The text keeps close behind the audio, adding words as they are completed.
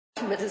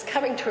It is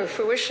coming to a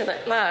fruition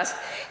at last,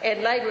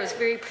 and Labor is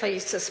very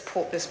pleased to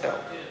support this bill.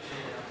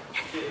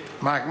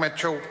 Mark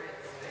Mitchell.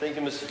 Thank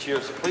you, Mr Chair.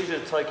 It's a pleasure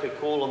to take a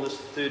call on this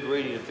third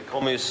reading of the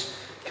Commerce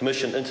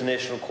Commission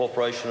International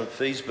Cooperation and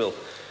Fees Bill.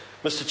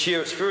 Mr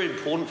Chair, it's very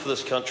important for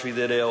this country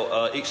that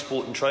our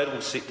export and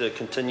tradable sector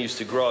continues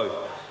to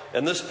grow.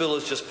 And this bill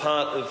is just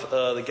part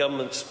of the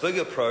government's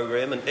bigger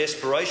program, an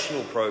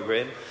aspirational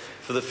program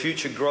for the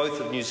future growth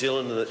of New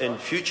Zealand and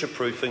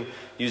future-proofing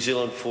New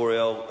Zealand for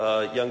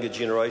our younger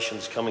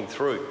generations coming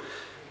through.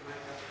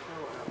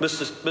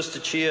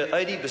 Mr Chair,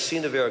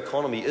 80% of our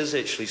economy is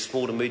actually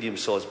small to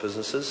medium-sized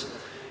businesses,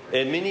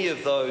 and many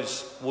of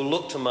those will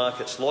look to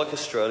markets like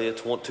Australia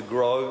to want to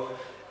grow,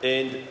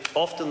 and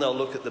often they'll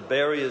look at the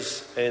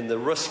barriers and the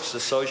risks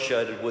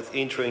associated with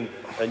entering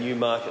a new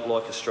market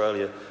like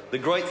Australia. The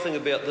great thing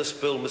about this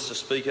bill, Mr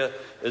Speaker,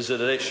 is that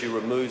it actually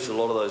removes a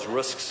lot of those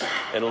risks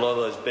and a lot of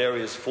those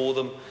barriers for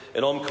them,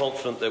 and I'm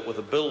confident that with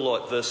a bill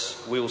like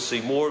this we will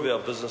see more of our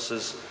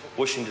businesses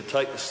wishing to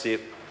take the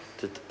step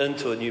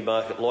into a new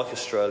market like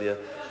Australia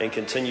and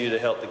continue to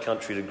help the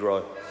country to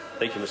grow.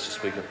 Thank you, Mr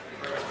Speaker.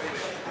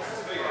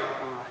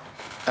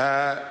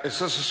 Is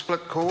this a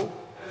split call?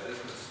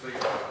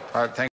 Thank